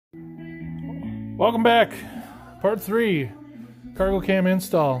Welcome back. Part 3, cargo cam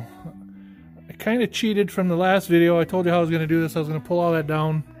install. I kind of cheated from the last video. I told you how I was going to do this. I was going to pull all that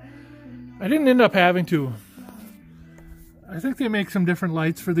down. I didn't end up having to. I think they make some different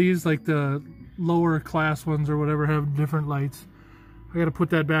lights for these, like the lower class ones or whatever have different lights. I got to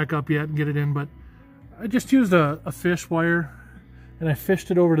put that back up yet and get it in, but I just used a fish wire and I fished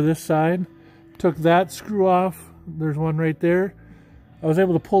it over to this side. Took that screw off. There's one right there. I was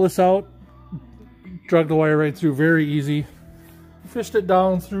able to pull this out, drug the wire right through, very easy. Fished it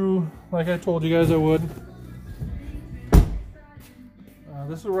down through like I told you guys I would.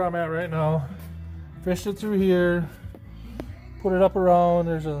 This is where I'm at right now. Fished it through here, put it up around.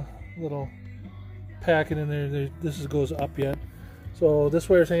 There's a little packet in there. This goes up yet. So this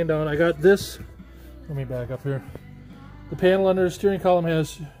wire's hanging down. I got this. Let me back up here. The panel under the steering column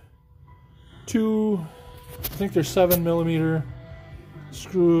has two, I think they're 7mm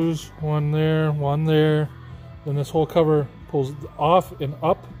screws, one there, then this whole cover pulls off and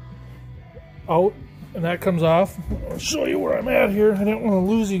up, out, and that comes off. I'll show you where I'm at here. I didn't want to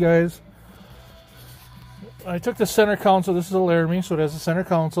lose you guys. I took the center console. This is a Laramie, so it has a center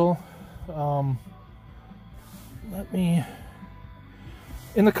console. In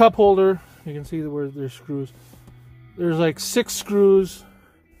the cup holder, you can see where there's screws. There's like 6 screws,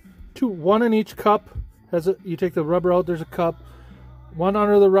 one in each cup. You take the rubber out, there's a cup. 1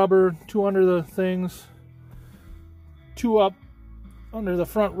 under the rubber, 2 under the things, 2 up under the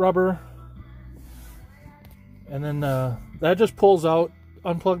front rubber, and then that just pulls out.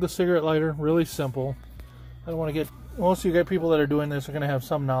 Unplug the cigarette lighter. Really simple. I don't want to get, most of you got people that are doing this are going to have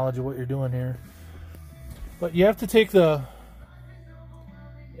some knowledge of what you're doing here, but you have to take the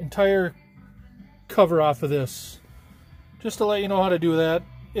entire cover off of this. Just to let you know how to do that.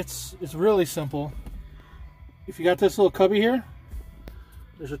 It's really simple. If you got this little cubby here,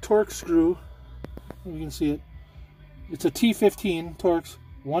 there's a Torx screw. You can see it. It's a T15 Torx.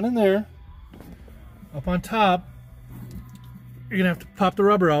 One in there. Up on top, you're gonna have to pop the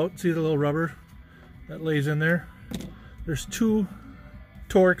rubber out. See the little rubber that lays in there? There's 2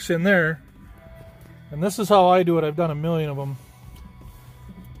 Torx in there. And this is how I do it. I've done a million of them.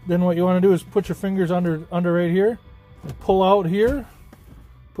 Then what you want to do is put your fingers under right here and pull out here.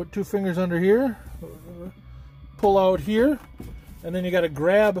 Put 2 fingers under here. Pull out here, and then you got to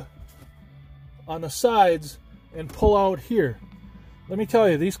grab on the sides and pull out here. Let me tell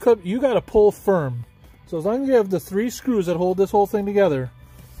you, these clips, you got to pull firm. So as long as you have the 3 screws that hold this whole thing together,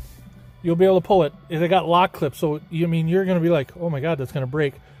 you'll be able to pull it. They got lock clips, so you're going to be like, oh my god, that's going to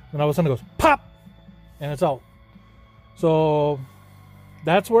break. And all of a sudden it goes pop, and it's out. So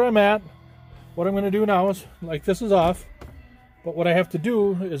that's where I'm at. What I'm going to do now is, like, this is off, but what I have to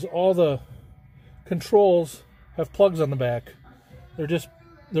do is all the controls have plugs on the back.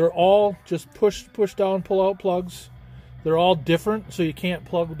 They're all just push down, pull out plugs. They're all different, so you can't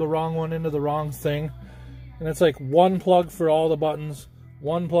plug the wrong one into the wrong thing. And it's like 1 plug for all the buttons,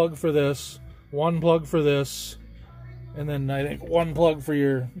 1 plug for this, 1 plug for this, and then I think 1 plug for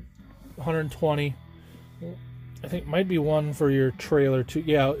your 120. I think it might be 1 for your trailer too.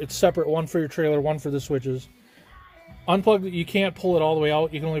 Yeah, it's separate. 1 for your trailer, 1 for the switches. Unplug, you can't pull it all the way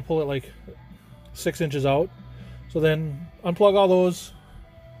out. You can only pull it like 6 inches out. So then unplug all those.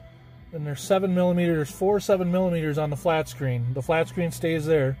 And there's 7mm. There's 4 7mm on the flat screen. The flat screen stays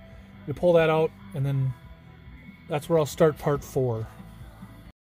there. You pull that out, and then that's where I'll start part 4.